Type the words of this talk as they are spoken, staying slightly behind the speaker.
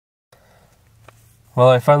Well,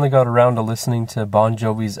 I finally got around to listening to Bon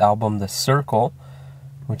Jovi's album The Circle,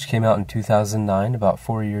 which came out in 2009, about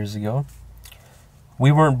 4 years ago. We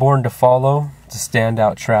Weren't Born to Follow, it's a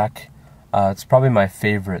standout track. It's probably my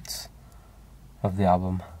favorite of the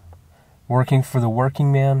album. Working for the Working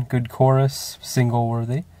Man, good chorus,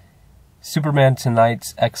 single-worthy. Superman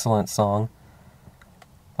Tonight's excellent song.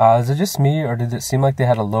 Is it just me, or did it seem like they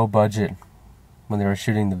had a low budget when they were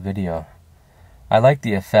shooting the video? I like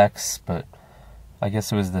the effects, but I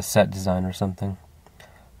guess it was the set design or something.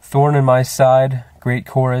 Thorn in My Side, great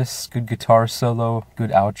chorus, good guitar solo,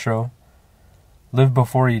 good outro. Live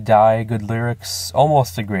Before You Die, good lyrics,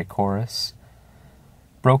 almost a great chorus.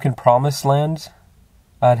 Broken Promised Land,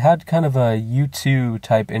 it had kind of a U2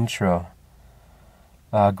 type intro.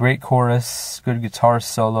 Great chorus, good guitar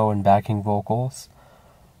solo and backing vocals.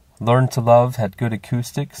 Learn to Love had good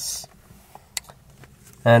acoustics.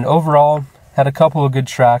 And overall, had a couple of good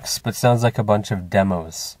tracks, but sounds like a bunch of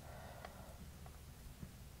demos.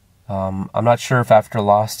 I'm not sure if after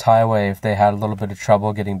Lost Highway, if they had a little bit of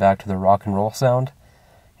trouble getting back to the rock and roll sound.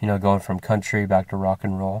 You know, going from country back to rock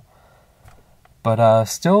and roll. But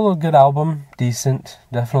still a good album, decent.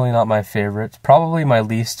 Definitely not my favorite. Probably my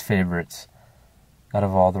least favorite out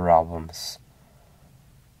of all their albums.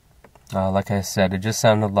 Like I said, it just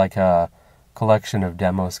sounded like a collection of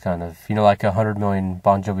demos, kind of. You know, like 100 Million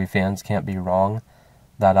Bon Jovi Fans Can't Be Wrong.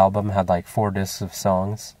 That album had like 4 discs of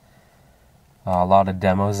songs. A lot of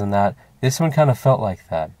demos in that. This one kind of felt like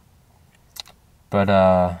that.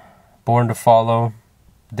 But Born to Follow,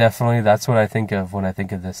 definitely that's what I think of when I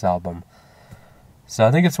think of this album. So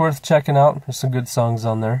I think it's worth checking out. There's some good songs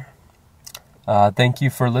on there. Thank you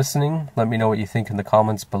for listening. Let me know what you think in the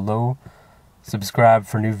comments below. Subscribe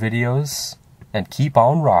for new videos. And keep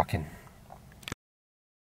on rocking.